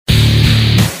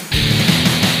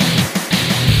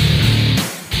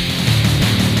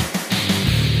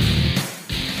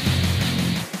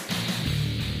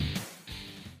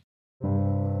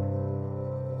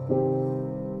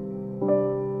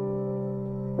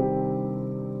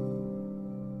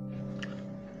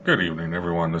Good evening,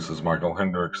 everyone. This is Michael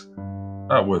Hendricks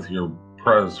with your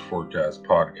Prez Forecast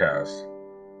podcast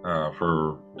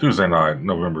for Tuesday night,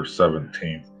 November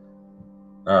 17th.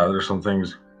 There's some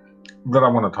things that I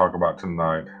want to talk about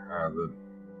tonight that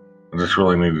I just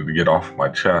really needed to get off my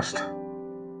chest.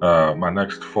 My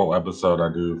next full episode, I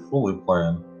do fully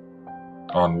plan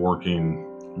on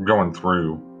going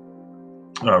through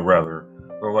the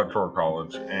Electoral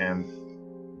College and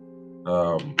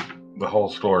the whole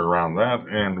story around that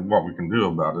and what we can do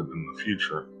about it in the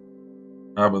future.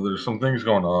 But there's some things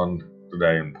going on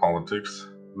today in politics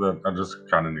that I just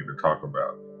kind of need to talk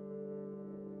about.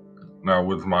 Now,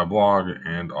 with my blog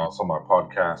and also my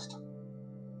podcast,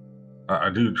 I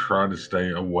do try to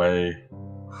stay away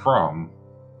from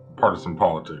partisan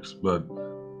politics, but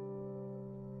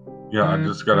I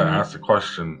just got to ask the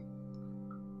question,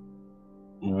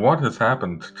 what has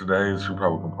happened to today's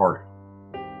Republican Party?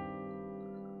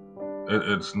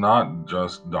 It's not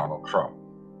just Donald Trump.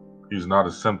 He's not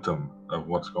a symptom of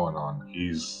what's going on.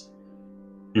 He's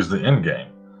the end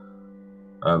game.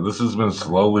 This has been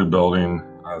slowly building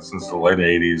since the late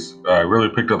 80s. Really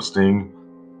picked up steam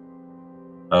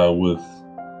with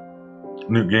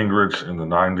Newt Gingrich in the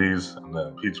 90s and the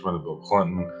impeachment of Bill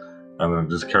Clinton, and then it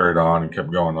just carried on and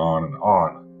kept going on and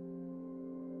on.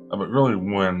 But really,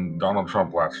 when Donald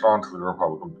Trump latched onto the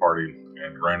Republican Party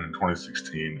and ran in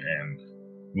 2016 and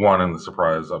won in the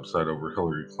surprise upset over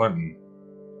Hillary Clinton,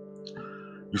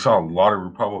 you saw a lot of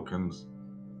Republicans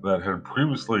that had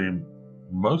previously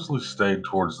mostly stayed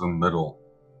towards the middle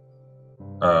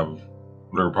of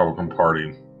the Republican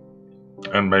Party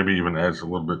and maybe even edged a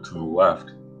little bit to the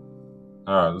left.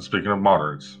 Speaking of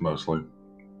moderates, mostly.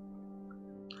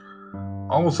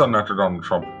 All of a sudden, after Donald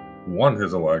Trump won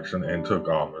his election and took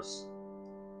office,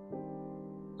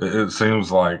 it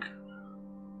seems like,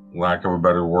 lack of a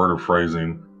better word or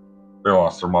phrasing, they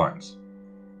lost their minds.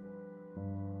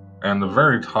 And the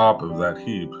very top of that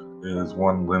heap is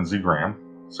one Lindsey Graham,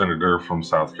 senator from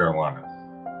South Carolina,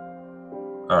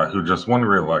 who just won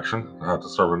re-election to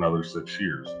serve another 6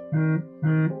 years.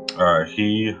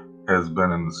 He has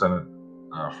been in the Senate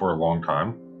for a long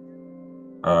time.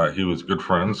 He was good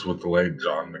friends with the late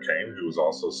John McCain, who was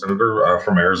also senator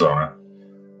from Arizona.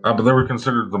 But they were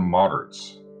considered the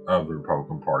moderates of the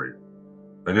Republican Party.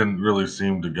 They didn't really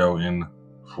seem to go in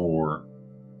for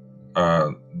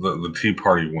the Tea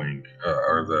Party wing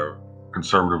or the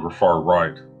conservative or far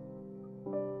right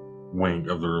wing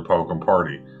of the Republican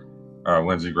Party.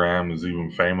 Lindsey Graham is even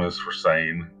famous for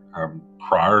saying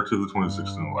prior to the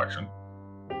 2016 election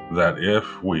that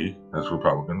if we, as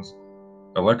Republicans,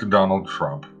 elected Donald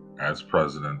Trump as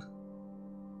president,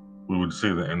 we would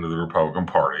see the end of the Republican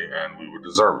Party and we would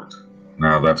deserve it.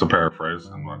 Now, that's a paraphrase,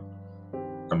 and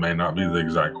it may not be the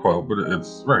exact quote, but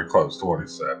it's very close to what he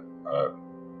said.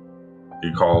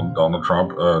 He called Donald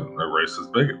Trump a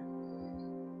racist bigot.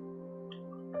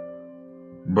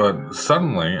 But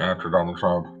suddenly, after Donald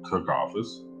Trump took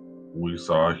office, we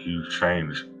saw a huge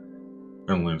change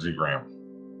in Lindsey Graham.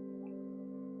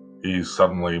 He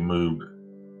suddenly moved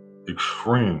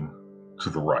extreme to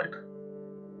the right.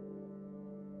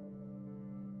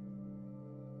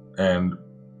 And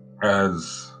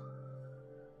as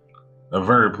a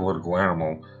very political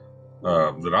animal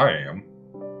that I am,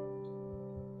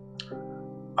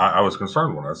 I was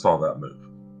concerned when I saw that move,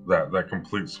 that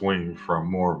complete swing from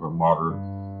more of a moderate,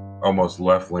 almost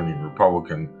left-leaning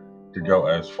Republican to go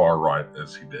as far right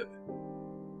as he did.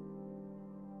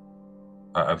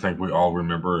 I think we all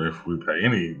remember, if we pay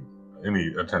any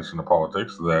attention to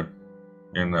politics, that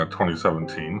in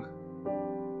 2017,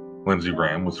 Lindsey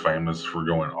Graham was famous for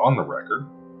going on the record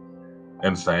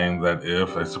and saying that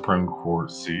if a Supreme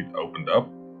Court seat opened up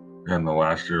in the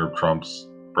last year of Trump's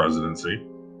presidency,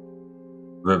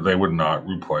 that they would not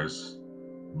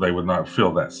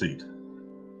fill that seat,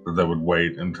 that they would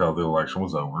wait until the election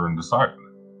was over and decide it.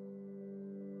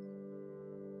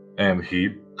 And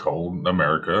he told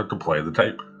America to play the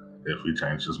tape if he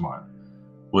changed his mind,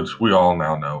 which we all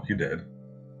now know he did.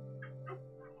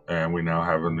 And we now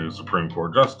have a new Supreme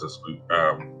Court justice,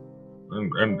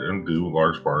 and due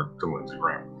large part to Lindsey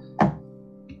Graham.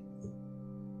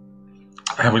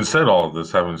 Having said all of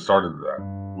this, having started that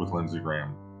with Lindsey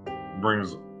Graham,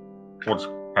 brings what's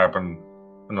happened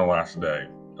in the last day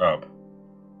up.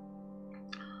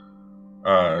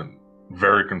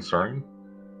 Very concerning.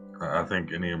 I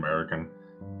think any American,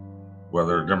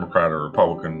 whether Democrat or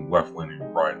Republican, left-leaning,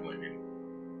 right-leaning,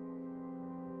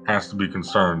 has to be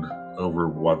concerned over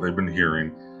what they've been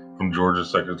hearing from Georgia's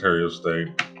Secretary of State.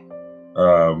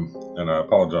 And I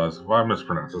apologize if I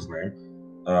mispronounce his name,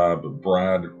 but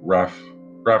Brad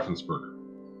Raffensperger.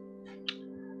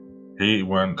 He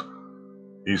went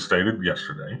He stated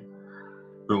yesterday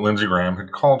that Lindsey Graham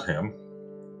had called him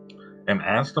and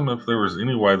asked him if there was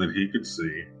any way that he could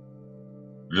see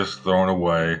just throwing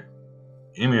away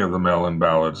any of the mail-in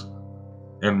ballots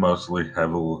in mostly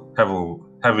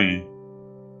heavy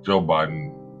Joe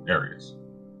Biden areas.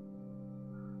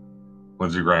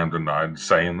 Lindsey Graham denied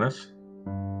saying this.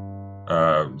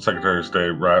 Secretary of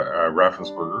State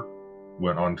Raffensperger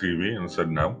went on TV and said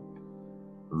no,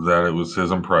 that it was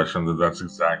his impression that that's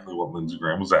exactly what Lindsey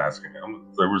Graham was asking him,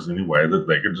 if there was any way that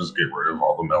they could just get rid of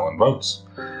all the mail-in votes.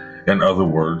 In other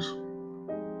words,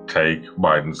 take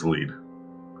Biden's lead.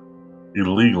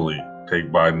 Illegally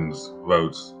take Biden's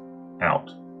votes out.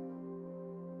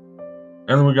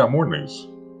 And then we got more news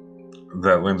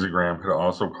that Lindsey Graham had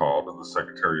also called the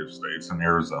Secretary of States in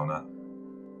Arizona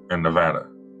and Nevada.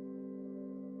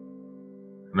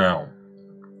 Now,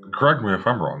 correct me if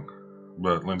I'm wrong,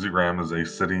 but Lindsey Graham is a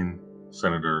sitting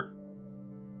senator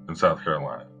in South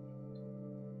Carolina.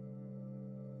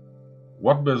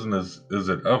 What business is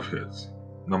it of his,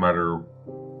 no matter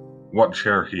what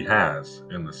chair he has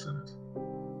in the Senate?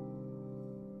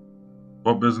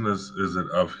 What business is it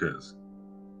of his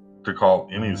to call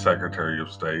any Secretary of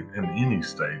State in any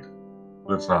state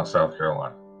that's not South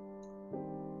Carolina?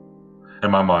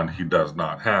 In my mind, he does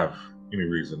not have any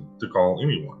reason to call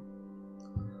anyone.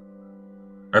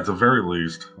 At the very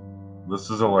least, this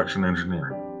is election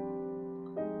engineering.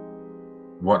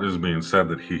 What is being said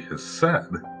that he has said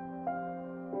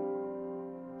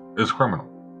is criminal,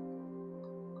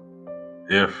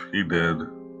 if he did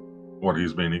what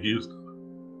he's being accused of.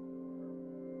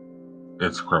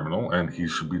 It's criminal, and he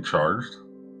should be charged,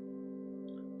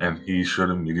 and he should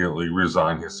immediately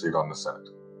resign his seat on the Senate.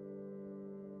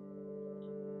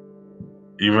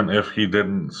 Even if he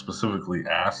didn't specifically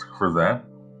ask for that,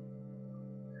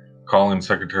 calling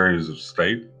Secretary of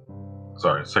States,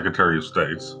 or is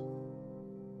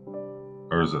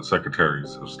it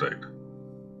Secretaries of State?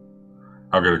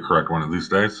 I'll get it correct one of these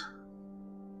days.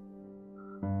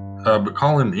 But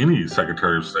calling any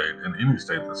Secretary of State in any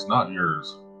state that's not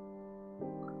yours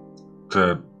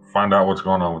to find out what's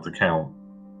going on with the count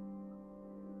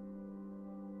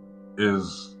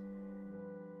is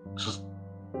just...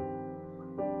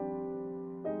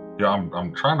 Yeah,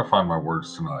 I'm trying to find my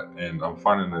words tonight, and I'm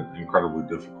finding it incredibly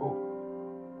difficult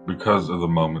because of the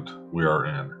moment we are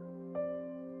in.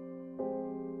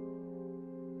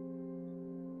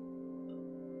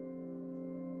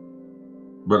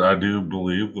 But I do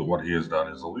believe that what he has done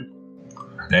is illegal.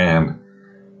 And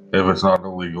if it's not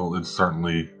illegal, it's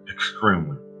certainly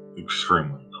extremely,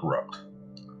 extremely corrupt.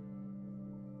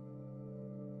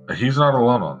 He's not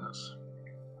alone on this.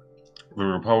 The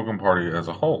Republican Party as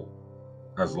a whole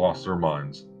has lost their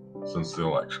minds since the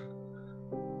election.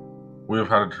 We have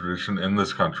had a tradition in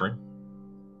this country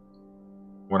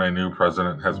when a new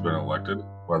president has been elected,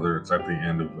 whether it's at the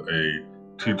end of a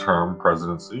 2-term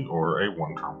presidency or a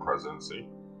 1-term presidency,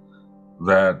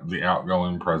 that the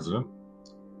outgoing president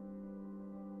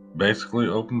basically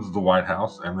opens the White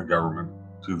House and the government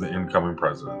to the incoming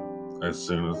president as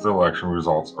soon as the election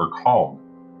results are called.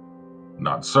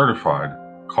 Not certified,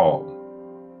 called.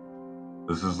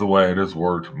 This is the way it has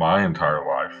worked my entire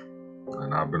life,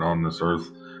 and I've been on this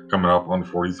earth coming up on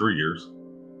 43 years.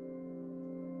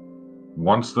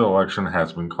 Once the election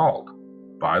has been called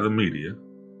by the media,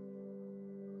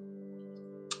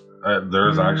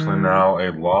 there's actually now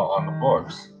a law on the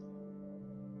books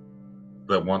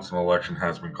that once an election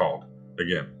has been called,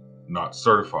 again, not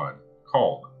certified,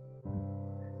 called,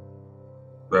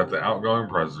 that the outgoing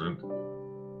president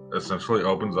essentially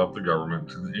opens up the government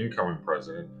to the incoming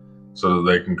president so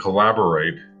that they can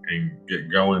collaborate and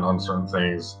get going on certain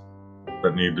things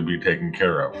that need to be taken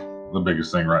care of. The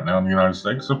biggest thing right now in the United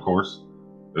States, of course,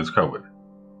 is COVID.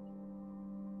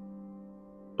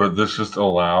 But this just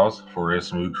allows for a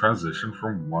smooth transition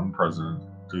from one president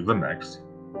to the next.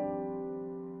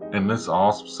 And this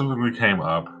all specifically came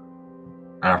up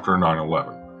after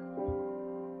 9/11.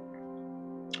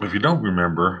 If you don't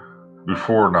remember,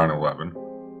 before 9/11,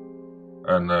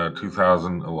 in the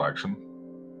 2000 election,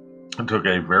 it took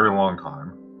a very long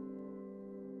time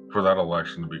for that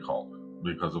election to be called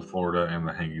because of Florida and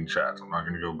the hanging chads. I'm not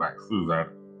going to go back through that.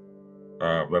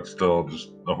 That's still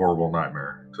just a horrible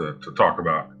nightmare to talk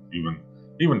about,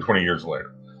 even 20 years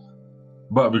later.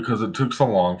 But because it took so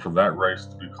long for that race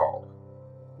to be called,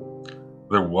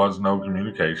 there was no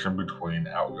communication between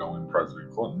outgoing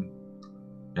President Clinton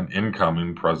and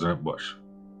incoming President Bush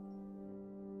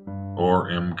or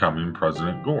incoming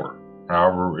President Gore,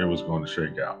 however it was going to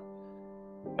shake out.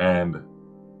 And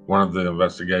one of the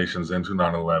investigations into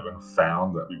 9/11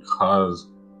 found that because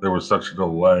there was such a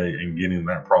delay in getting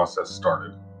that process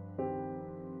started,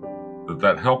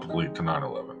 that helped lead to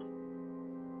 9/11.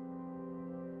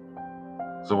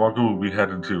 So what could we be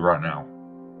headed to right now,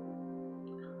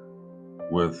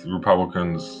 with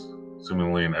Republicans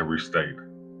seemingly in every state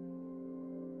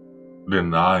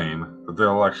denying that the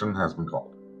election has been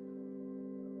called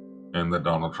and that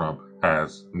Donald Trump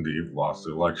has indeed lost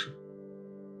the election?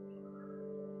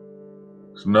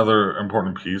 It's another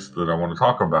important piece that I want to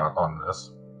talk about on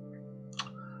this.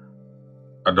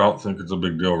 I don't think it's a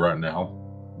big deal right now,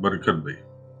 but it could be.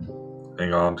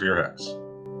 Hang on to your hats.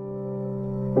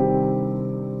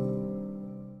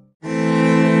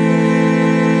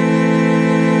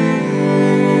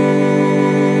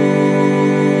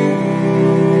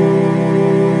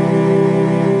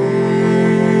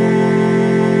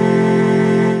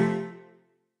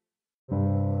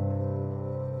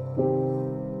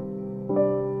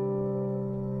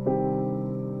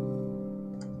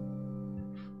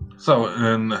 So,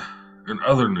 in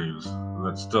other news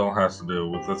that still has to do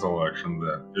with this election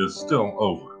that is still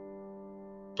over,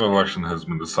 the election has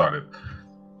been decided.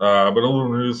 But a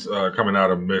little news coming out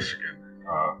of Michigan,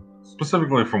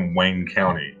 specifically from Wayne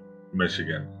County,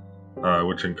 Michigan,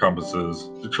 which encompasses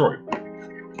Detroit.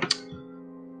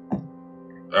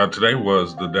 Today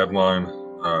was the deadline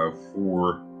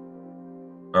for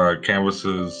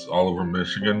canvases all over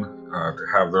Michigan to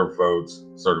have their votes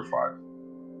certified.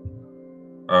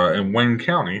 In Wayne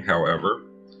County, however,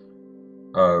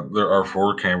 there are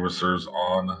 4 canvassers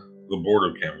on the board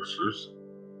of canvassers,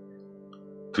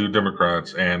 2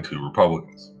 Democrats and 2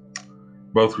 Republicans.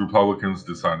 Both Republicans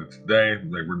decided today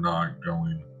they were not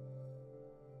going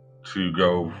to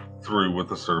go through with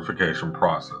the certification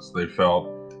process. They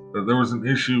felt that there was an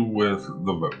issue with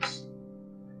the votes.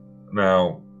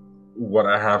 Now, what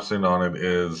I have seen on it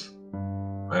is,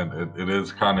 and it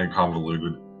is kind of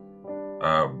convoluted,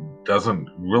 doesn't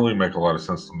really make a lot of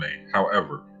sense to me.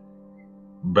 However,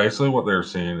 basically what they're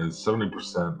seeing is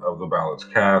 70% of the ballots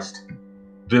cast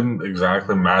didn't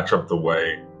exactly match up the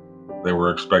way they were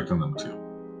expecting them to.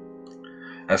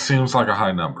 That seems like a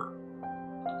high number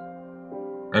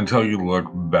until you look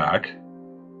back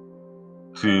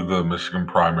to the Michigan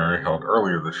primary held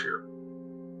earlier this year,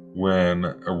 when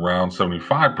around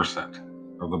 75%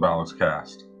 of the ballots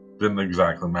cast didn't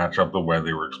exactly match up the way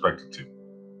they were expected to.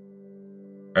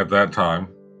 At that time,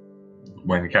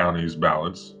 Wayne County's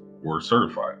ballots were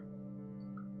certified.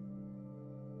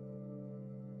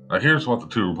 Now, here's what the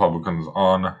 2 Republicans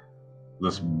on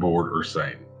this board are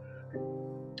saying: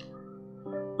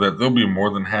 that they'll be more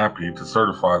than happy to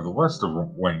certify the west of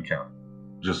Wayne County,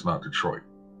 just not Detroit.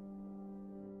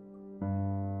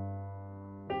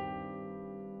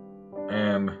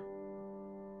 And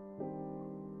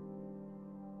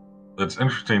it's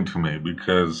interesting to me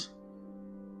because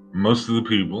most of the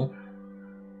people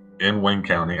in Wayne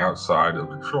County outside of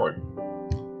Detroit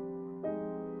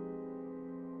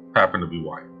happen to be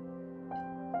white.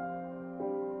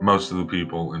 Most of the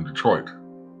people in Detroit,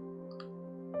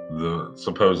 the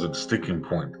supposed sticking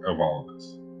point of all of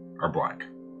this, are black.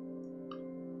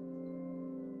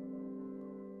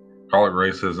 Call it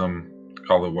racism,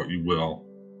 call it what you will,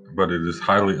 but it is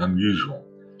highly unusual,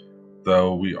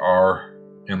 though we are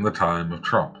in the time of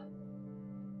Trump.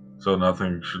 So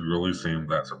nothing should really seem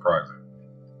that surprising.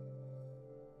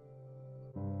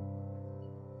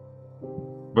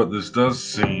 But this does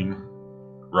seem,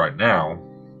 right now,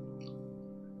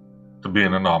 to be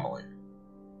an anomaly.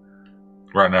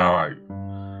 Right now,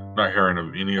 I'm not hearing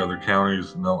of any other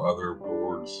counties, no other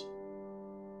boards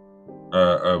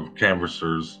of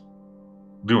canvassers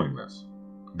doing this,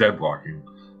 deadlocking.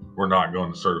 We're not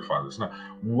going to certify this. Now,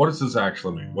 what does this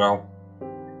actually mean? Well,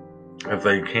 if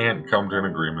they can't come to an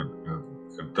agreement,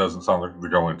 it doesn't sound like they're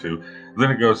going to,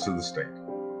 then it goes to the state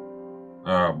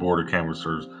board of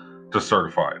canvassers to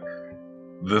certify it.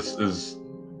 This is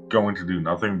going to do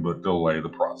nothing but delay the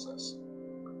process.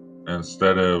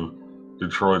 Instead of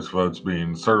Detroit's votes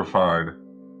being certified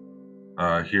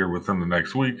here within the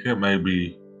next week, it may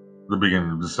be the beginning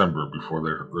of December before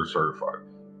they're certified.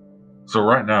 So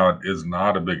right now, it is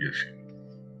not a big issue.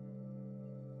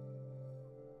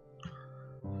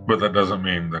 But that doesn't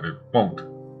mean that it won't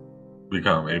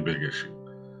become a big issue.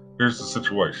 Here's the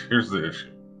situation. Here's the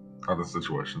issue. Not the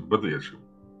situation, but the issue.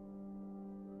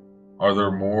 Are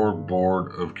there more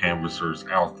board of canvassers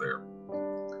out there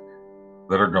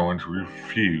that are going to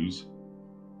refuse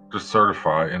to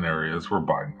certify in areas where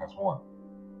Biden has won?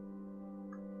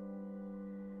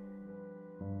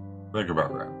 Think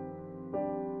about that.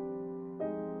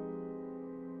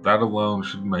 That alone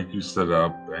should make you sit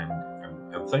up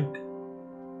and think.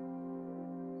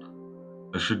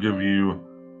 It should give you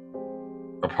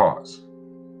a pause.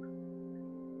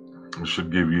 It should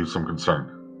give you some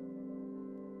concern.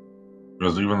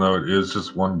 Because even though it is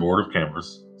just one board of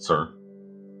canvas, sir,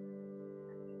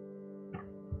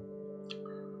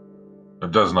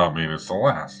 it does not mean it's the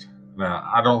last. Now,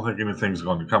 I don't think anything's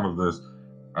going to come of this.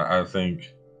 I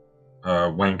think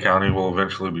Wayne County will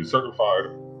eventually be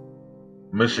certified,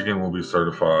 Michigan will be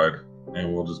certified,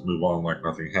 and we'll just move on like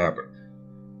nothing happened.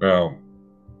 Now,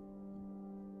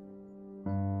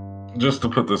 just to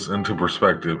put this into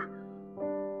perspective,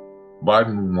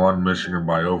 Biden won Michigan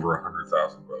by over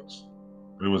 100,000 votes.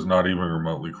 It was not even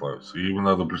remotely close. Even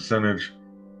though the percentage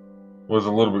was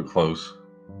a little bit close,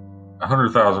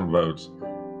 100,000 votes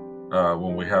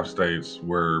when we have states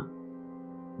where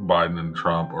Biden and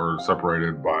Trump are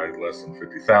separated by less than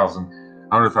 50,000,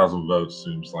 100,000 votes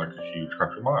seems like a huge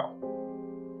country mile.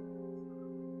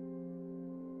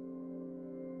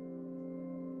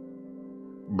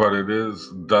 But it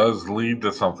does lead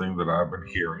to something that I've been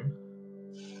hearing,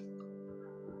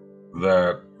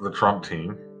 that the Trump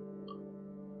team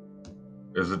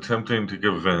is attempting to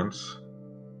convince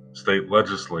state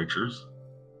legislatures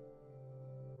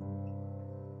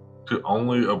to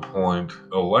only appoint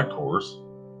electors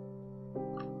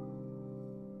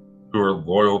who are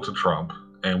loyal to Trump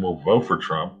and will vote for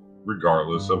Trump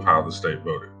regardless of how the state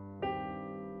voted.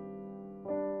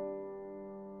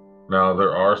 Now,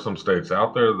 there are some states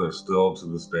out there that still to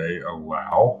this day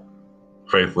allow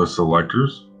faithless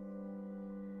electors,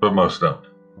 but most don't.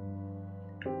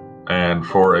 And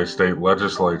for a state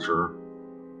legislature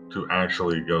to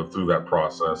actually go through that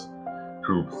process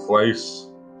to replace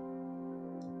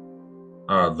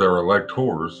their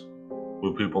electors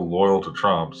with people loyal to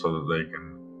Trump so that they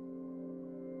can,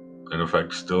 in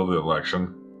effect, steal the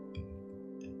election,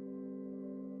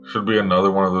 should be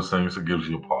another one of those things that gives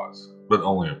you a pause, but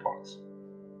only a pause.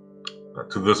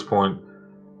 To this point,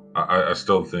 I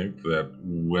still think that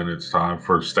when it's time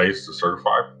for states to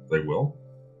certify, they will.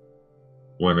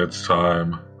 When it's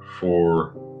time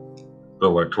for the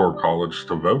Electoral College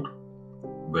to vote,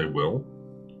 they will.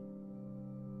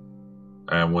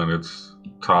 And when it's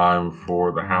time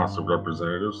for the House of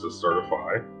Representatives to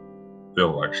certify the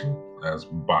election as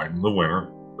Biden the winner,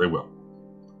 they will.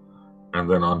 And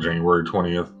then on January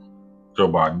 20th, Joe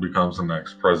Biden becomes the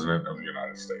next president of the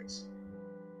United States.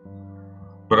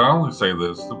 But I only say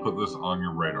this to put this on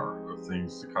your radar of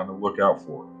things to kind of look out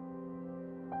for.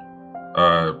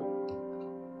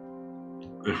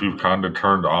 If you've kind of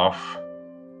turned off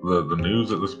the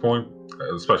news at this point,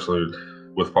 especially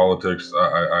with politics,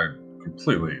 I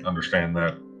completely understand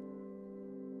that.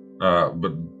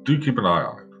 But do keep an eye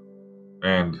on it.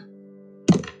 And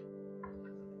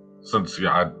since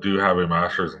I do have a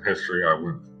master's in history, I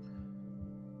would.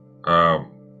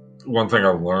 One thing I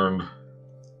learned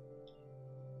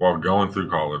while going through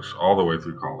college, all the way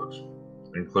through college,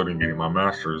 including getting my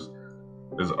master's,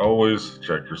 is always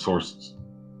check your sources.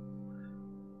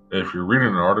 If you're reading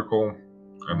an article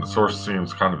and the source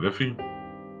seems kind of iffy,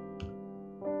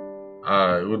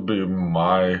 it would be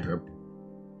my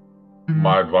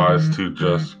advice to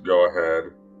just go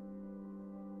ahead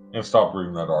and stop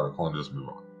reading that article and just move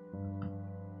on.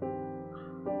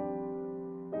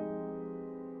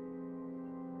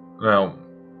 Now,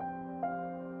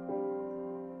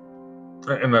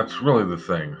 and that's really the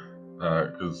thing,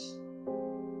 because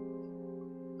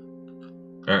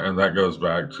and that goes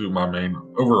back to my main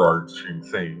overarching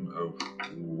theme of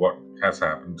what has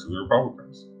happened to the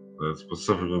Republicans,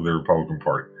 specifically the Republican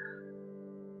Party,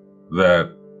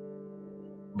 that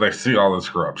they see all this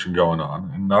corruption going on,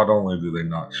 and not only do they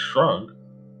not shrug,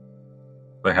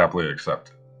 they happily accept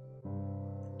it.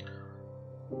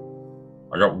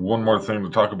 I got one more thing to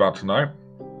talk about tonight.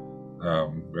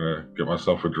 I'm going to get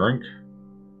myself a drink,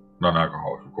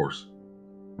 non-alcoholic, of course,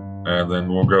 and then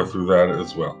we'll go through that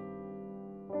as well.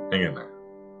 Hang in there.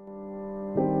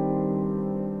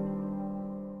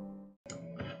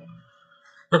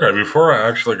 Okay, before I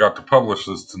actually got to publish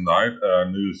this tonight,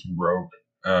 news broke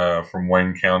from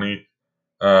Wayne County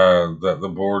that the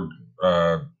board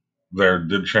there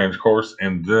did change course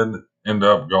and did end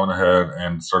up going ahead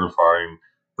and certifying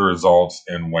the results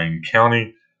in Wayne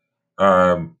County.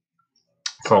 So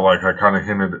like I kind of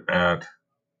hinted at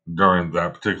during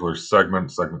that particular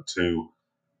segment 2,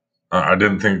 I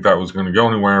didn't think that was going to go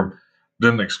anywhere.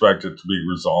 Didn't expect it to be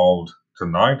resolved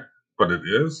tonight, but it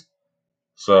is.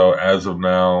 So as of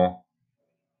now,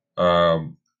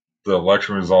 the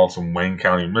election results in Wayne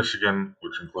County, Michigan,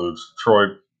 which includes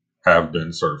Detroit, have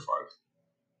been certified.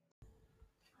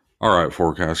 All right,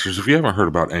 forecasters, if you haven't heard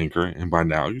about Anchor, and by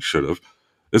now you should have,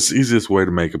 it's the easiest way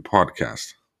to make a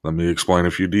podcast. Let me explain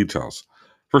a few details.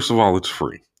 First of all, it's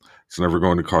free. It's never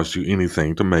going to cost you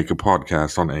anything to make a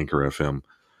podcast on Anchor FM.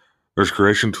 There's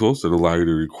creation tools that allow you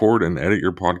to record and edit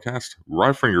your podcast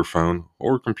right from your phone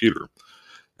or computer.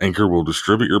 Anchor will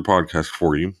distribute your podcast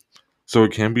for you so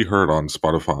it can be heard on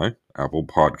Spotify, Apple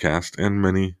Podcast, and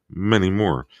many, many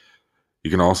more.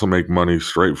 You can also make money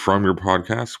straight from your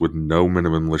podcast with no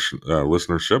minimum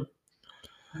listenership.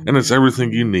 And it's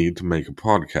everything you need to make a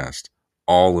podcast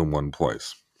all in one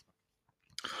place.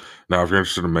 Now, if you're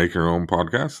interested in making your own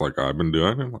podcast like I've been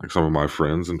doing and like some of my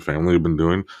friends and family have been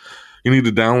doing, you need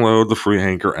to download the free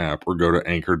Anchor app or go to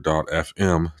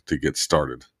anchor.fm to get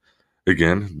started.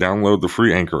 Again, download the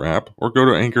free Anchor app or go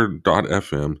to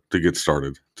anchor.fm to get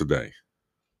started today.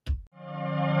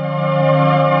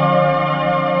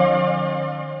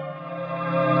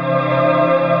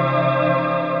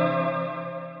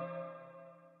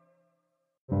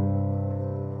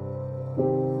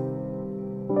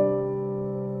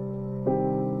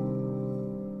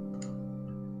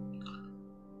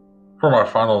 For my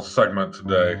final segment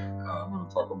today, I'm going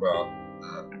to talk about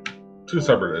two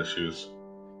separate issues,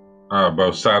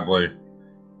 both sadly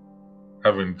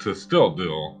having to still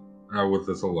deal with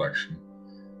this election.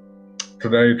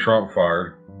 Today, Trump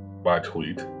fired, by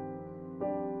tweet,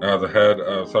 the head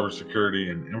of Cybersecurity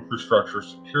and Infrastructure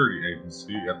Security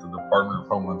Agency at the Department of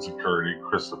Homeland Security,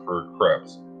 Christopher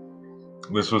Krebs.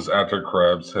 This was after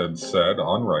Krebs had said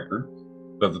on record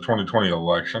that the 2020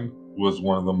 election was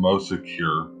one of the most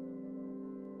secure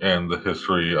in the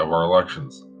history of our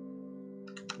elections.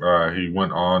 He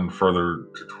went on further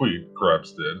to tweet,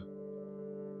 Krebs did,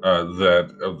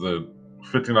 that of the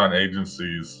 59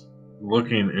 agencies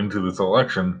looking into this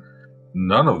election,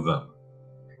 none of them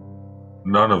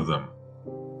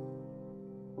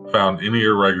found any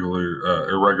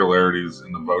irregularities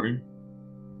in the voting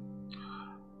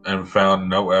and found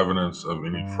no evidence of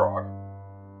any fraud,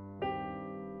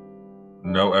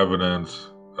 no evidence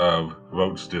of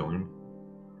vote stealing,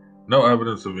 no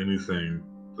evidence of anything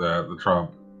that the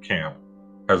Trump camp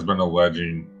has been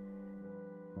alleging.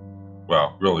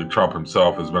 Well, really, Trump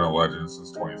himself has been alleging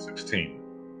since 2016.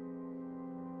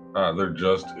 There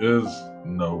just is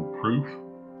no proof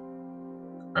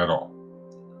at all.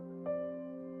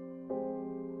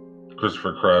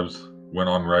 Christopher Krebs went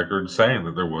on record saying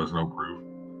that there was no proof,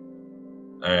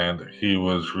 and he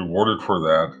was rewarded for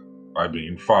that by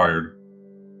being fired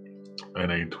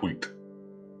in a tweet.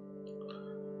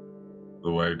 The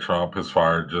way Trump has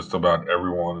fired just about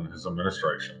everyone in his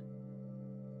administration.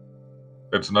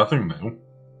 It's nothing new,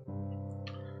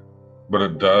 but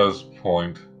it does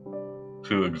point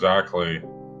to exactly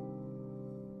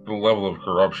the level of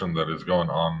corruption that is going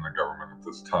on in the government at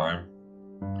this time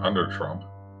under Trump.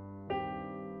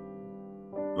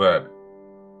 That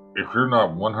if you're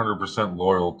not 100%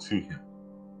 loyal to him,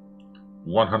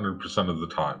 100% of the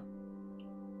time,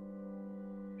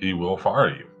 he will fire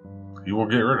you. He will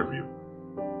get rid of you.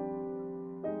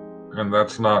 And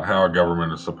that's not how a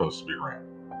government is supposed to be ran.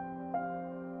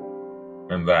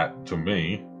 And that, to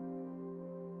me,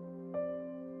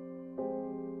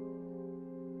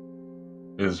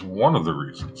 is one of the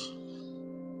reasons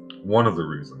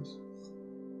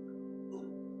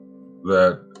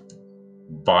that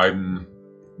Biden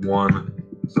won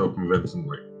so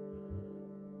convincingly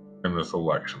in this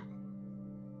election.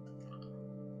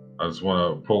 I just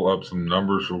want to pull up some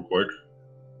numbers real quick.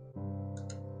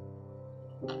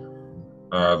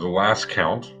 The last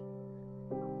count,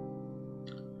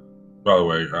 by the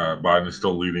way, Biden is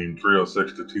still leading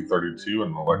 306 to 232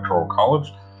 in the Electoral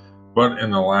College, but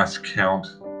in the last count,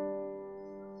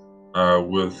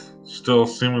 with still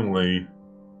seemingly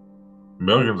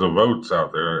millions of votes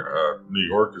out there, New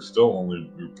York is still only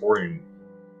reporting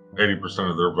 80%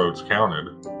 of their votes counted,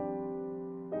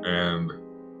 and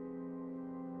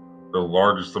the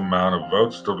largest amount of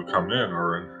votes still to come in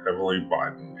are in heavily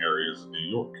Biden areas in New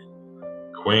York.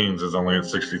 Queens is only at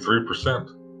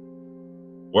 63%.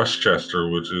 Westchester,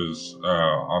 which is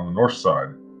on the north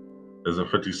side, is at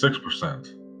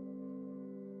 56%.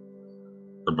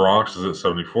 The Bronx is at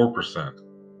 74%.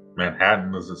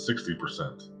 Manhattan is at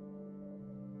 60%.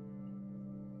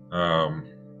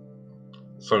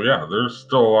 So yeah, there's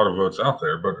still a lot of votes out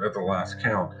there, but at the last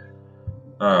count,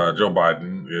 Joe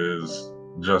Biden is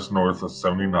just north of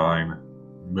 79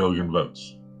 million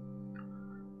votes.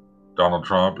 Donald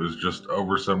Trump is just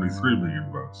over 73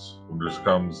 million votes. When this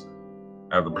comes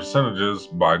at the percentages,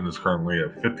 Biden is currently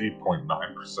at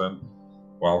 50.9%,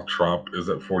 while Trump is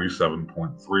at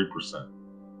 47.3%.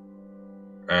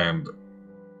 And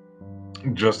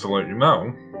just to let you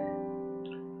know,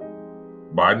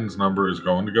 Biden's number is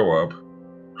going to go up,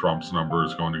 Trump's number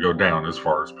is going to go down as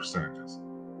far as percentages.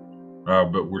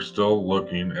 But we're still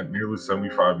looking at nearly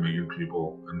 75 million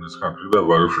people in this country that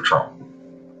voted for Trump.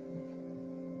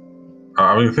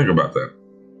 I mean, think about that.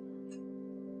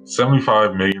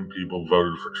 75 million people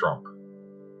voted for Trump,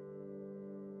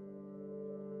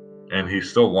 and he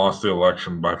still lost the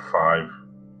election by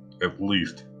at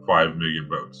least 5 million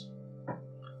votes.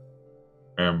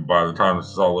 And by the time this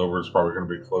is all over, it's probably going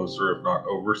to be closer, if not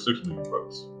over 6 million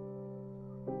votes.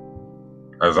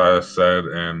 As I said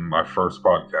in my first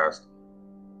podcast,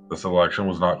 this election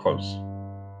was not close.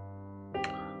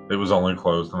 It was only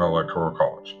closed in an electoral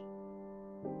college.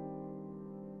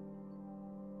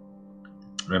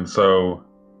 And so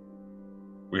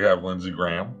we have Lindsey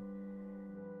Graham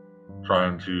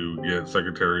trying to get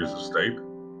secretaries of state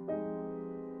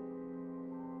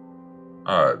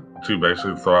to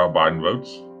basically throw out Biden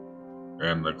votes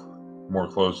and the more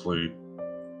closely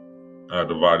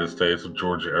divided states of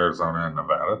Georgia, Arizona, and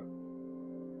Nevada.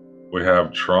 We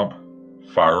have Trump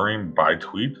firing by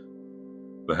tweet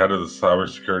the head of the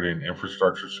Cybersecurity and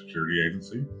Infrastructure Security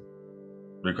Agency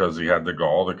because he had the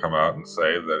gall to come out and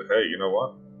say that, hey, you know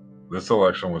what? This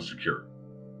election was secure.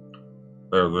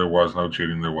 There was no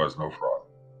cheating. There was no fraud.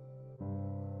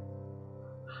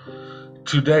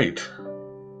 To date,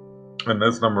 and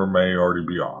this number may already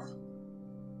be off,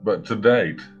 but to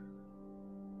date,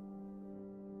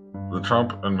 the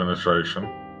Trump administration,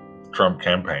 Trump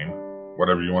campaign,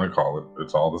 whatever you want to call it,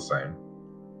 it's all the same,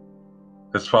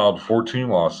 has filed 14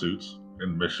 lawsuits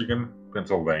in Michigan,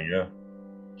 Pennsylvania,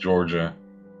 Georgia,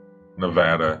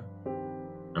 Nevada,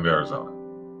 and Arizona.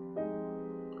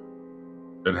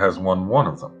 It has won one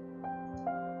of them,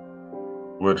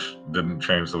 which didn't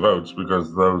change the votes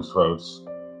because those votes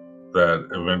that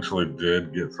eventually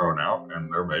did get thrown out,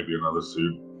 and there may be another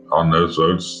suit on those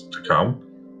votes to come,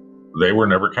 they were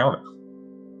never counted.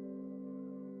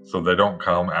 So they don't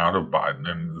come out of Biden,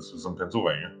 and this is in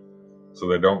Pennsylvania, so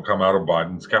they don't come out of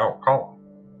Biden's column.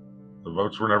 The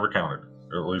votes were never counted,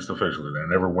 or at least officially. They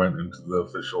never went into the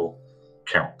official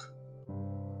count.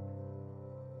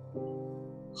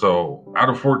 So out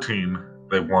of 14,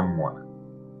 they've won one.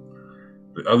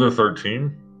 The other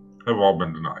 13 have all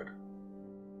been denied.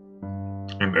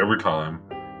 And every time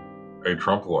a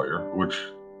Trump lawyer, which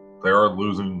they are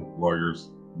losing lawyers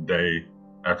day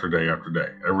after day after day,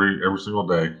 every single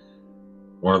day,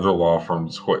 one of their law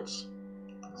firms quits.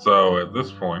 So at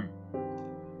this point,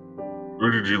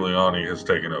 Rudy Giuliani has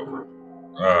taken over.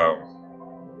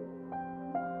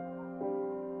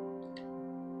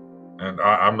 And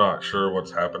I'm not sure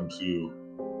what's happened to,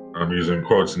 I'm using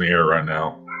quotes in the air right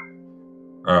now,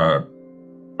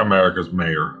 America's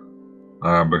mayor.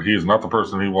 But he is not the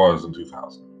person he was in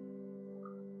 2000.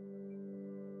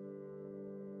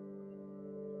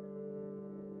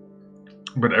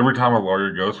 But every time a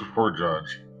lawyer goes before a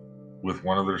judge with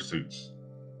one of their suits,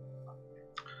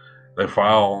 they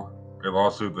file a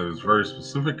lawsuit that is very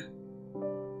specific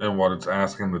in what it's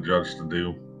asking the judge to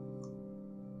do.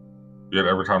 Yet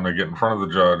every time they get in front of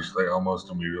the judge, they almost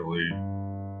immediately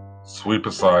sweep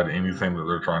aside anything that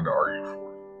they're trying to argue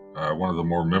for. One of the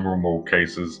more memorable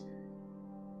cases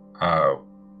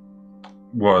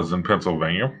was in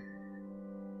Pennsylvania,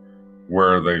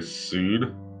 where they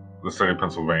sued the state of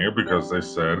Pennsylvania because they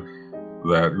said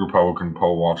that Republican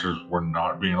poll watchers were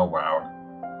not being allowed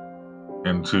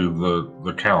into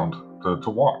the count to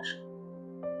watch.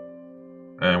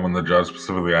 And when the judge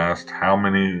specifically asked, how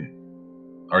many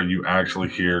are you actually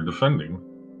here defending,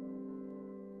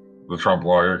 the Trump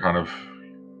lawyer kind of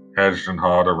hedged and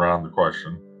hawed around the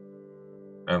question.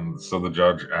 And so the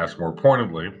judge asked more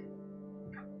pointedly,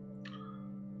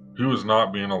 who is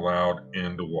not being allowed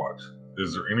in to watch?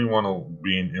 Is there anyone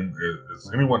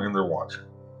is anyone in there watching?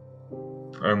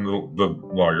 And the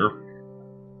lawyer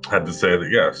had to say that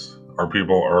yes, our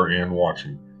people are in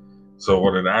watching. So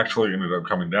what it actually ended up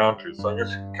coming down to, so I guess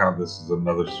you can count this as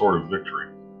another sort of victory.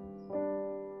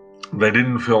 They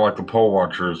didn't feel like the poll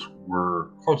watchers were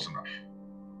close enough.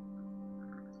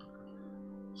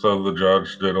 So the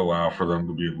judge did allow for them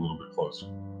to be a little bit closer.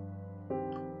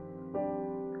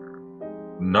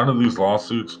 None of these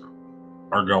lawsuits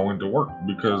are going to work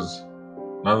because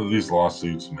none of these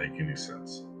lawsuits make any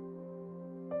sense.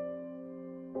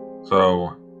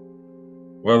 So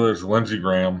whether it's Lindsey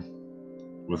Graham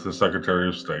with the Secretary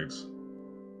of State's,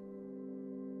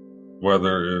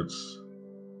 whether it's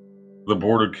the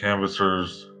Board of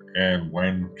Canvassers in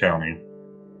Wayne County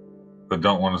that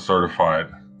don't want to certify it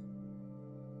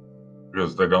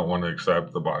because they don't want to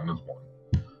accept the Biden has won,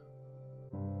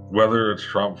 whether it's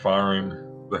Trump firing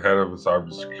the head of a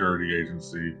cybersecurity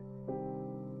agency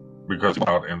because he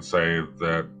out and say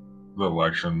that the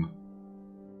election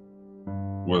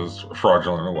was a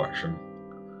fraudulent election,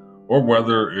 or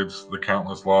whether it's the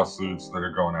countless lawsuits that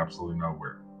are going absolutely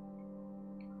nowhere.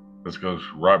 This goes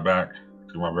right back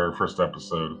to my very first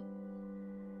episode.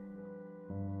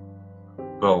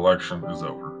 The election is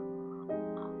over.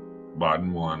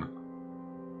 Biden won.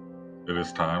 It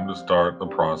is time to start the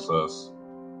process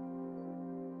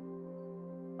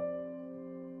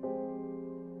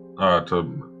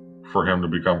for him to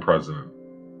become president.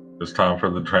 It's time for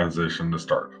the transition to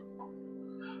start.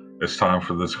 It's time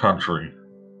for this country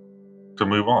to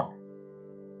move on.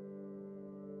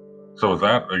 So with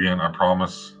that, again, I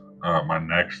promise my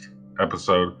next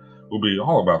episode will be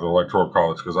all about the Electoral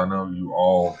College, because I know you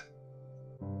all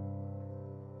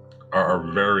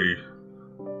are very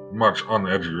much on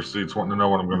the edge of your seats wanting to know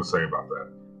what I'm going to say about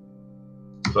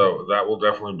that. So that will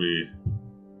definitely be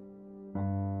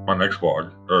my next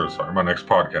my next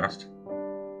podcast,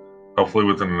 hopefully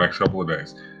within the next couple of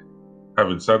days.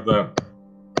 Having said that,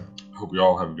 hope you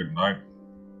all have a good night.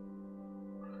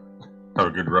 Have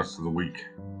a good rest of the week.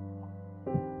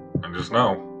 And just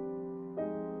know,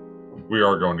 we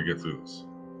are going to get through this.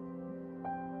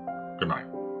 Good night.